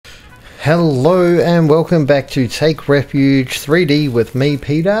Hello and welcome back to Take Refuge 3D with me,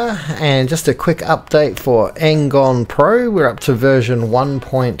 Peter, and just a quick update for Angon Pro. We're up to version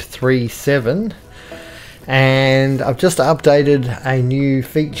 1.37 and I've just updated a new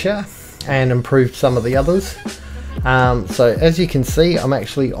feature and improved some of the others. So as you can see, I'm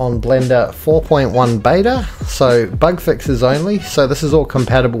actually on Blender 4.1 beta, so bug fixes only, so this is all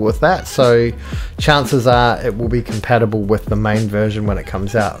compatible with that, so chances are it will be compatible with the main version when it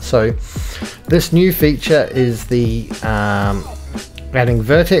comes out. So this new feature is the adding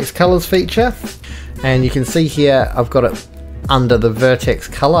vertex colors feature, and you can see here I've got it under the vertex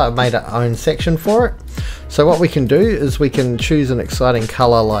color. I've made our own section for it. So what we can do is we can choose an exciting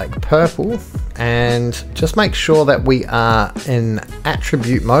color like purple and just make sure that we are in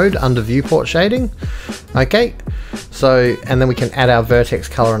attribute mode under viewport shading. Okay, so and then we can add our vertex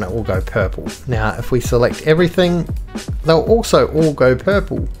color and it will go purple. Now if we select everything, they'll also all go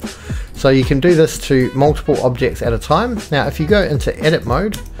purple. So you can do this to multiple objects at a time. Now if you go into edit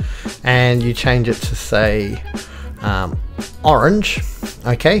mode and you change it to say orange,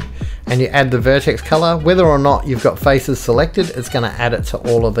 okay, and you add the vertex color, whether or not you've got faces selected, it's going to add it to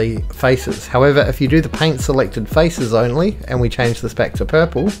all of the faces. However, if you do the paint selected faces only and we change this back to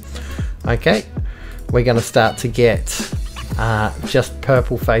purple, okay, we're going to start to get just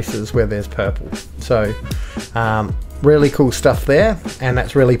purple faces where there's purple. So really cool stuff there, and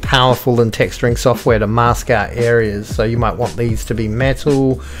that's really powerful in texturing software to mask out areas. So you might want these to be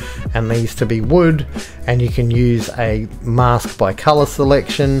metal and these to be wood, and you can use a mask by color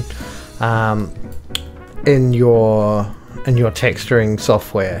selection in your texturing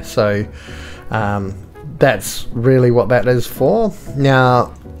software. So that's really what that is for.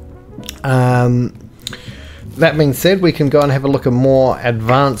 Now that being said, we can go and have a look at a more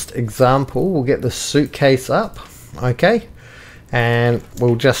advanced example. We'll get the suitcase up, okay, and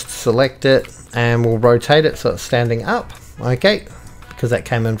we'll just select it and we'll rotate it so it's standing up, okay, because that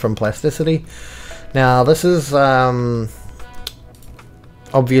came in from Plasticity. Now this is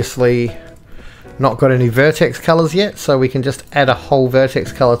obviously not got any vertex colors yet, so we can just add a whole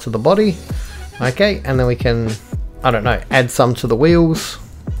vertex color to the body, okay, and then we can, I don't know, add some to the wheels,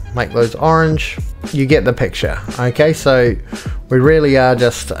 make those orange. You get the picture, okay? So we really are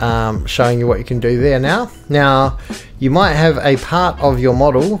just showing you what you can do there now. Now you might have a part of your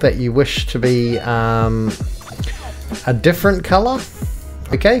model that you wish to be a different color,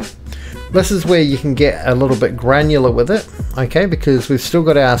 okay? This is where you can get a little bit granular with it, okay, because we've still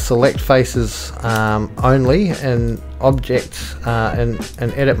got our select faces only in object in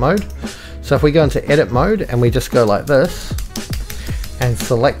edit mode. So if we go into edit mode and we just go like this and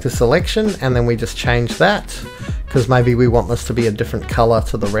select the selection, and then we just change that because maybe we want this to be a different color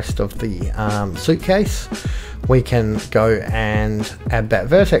to the rest of the suitcase, we can go and add that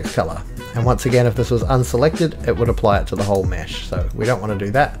vertex color. And once again, if this was unselected, it would apply it to the whole mesh, so we don't want to do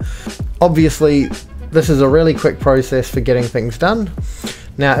that. Obviously this is a really quick process for getting things done.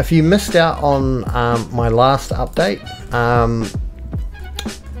 Now if you missed out on my last update,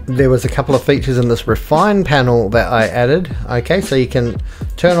 there was a couple of features in this refine panel that I added, okay, so you can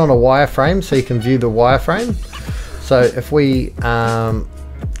turn on a wireframe so you can view the wireframe. So if we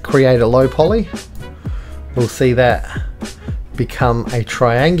create a low poly, we'll see that become a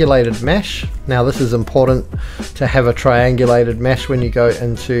triangulated mesh. Now this is important to have a triangulated mesh when you go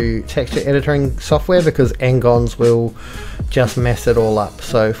into texture editing software, because Angons will just mess it all up.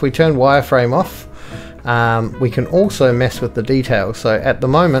 So if we turn wireframe off, we can also mess with the detail. So at the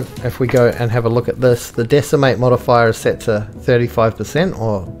moment, if we go and have a look at this, the decimate modifier is set to 35%,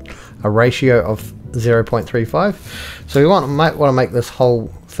 or a ratio of 0.35. So we might want to make this whole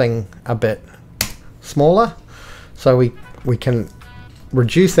thing a bit smaller, so we can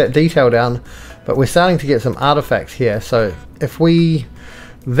reduce that detail down, but we're starting to get some artifacts here. So if we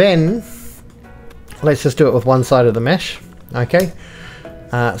then, let's just do it with one side of the mesh, okay.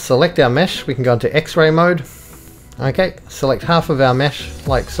 Select our mesh, we can go into X-ray mode, okay, select half of our mesh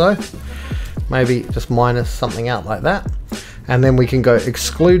like so, maybe just minus something out like that, and then we can go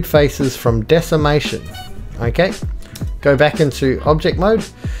exclude faces from decimation, okay, go back into object mode,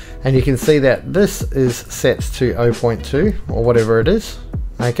 and you can see that this is set to 0.2 or whatever it is,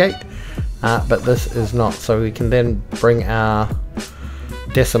 okay, but this is not. So we can then bring our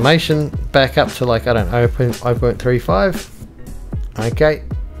decimation back up to, like, I don't know, 0.35. Okay,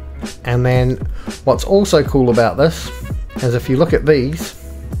 and then what's also cool about this is if you look at these,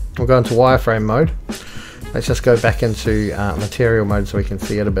 we'll go into wireframe mode. Let's just go back into material mode so we can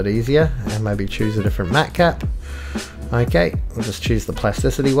see it a bit easier, and maybe choose a different matte cap. Okay, we'll just choose the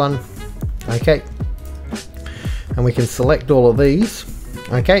plasticity one. Okay, and we can select all of these,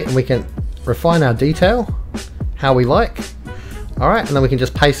 Okay, and we can refine our detail how we like. Alright, and then we can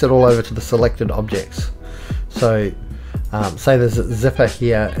just paste it all over to the selected objects. So say there's a zipper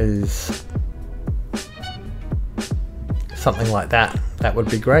here is something like that. That would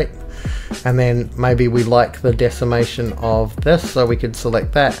be great. And then maybe we like the decimation of this, so we could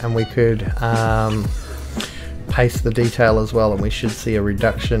select that and we could paste the detail as well, and we should see a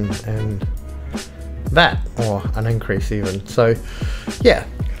reduction in that, or an increase even. So yeah,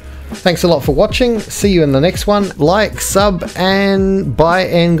 thanks a lot for watching. See you in the next one. Like, sub, and buy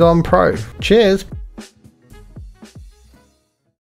Ngon Pro. Cheers.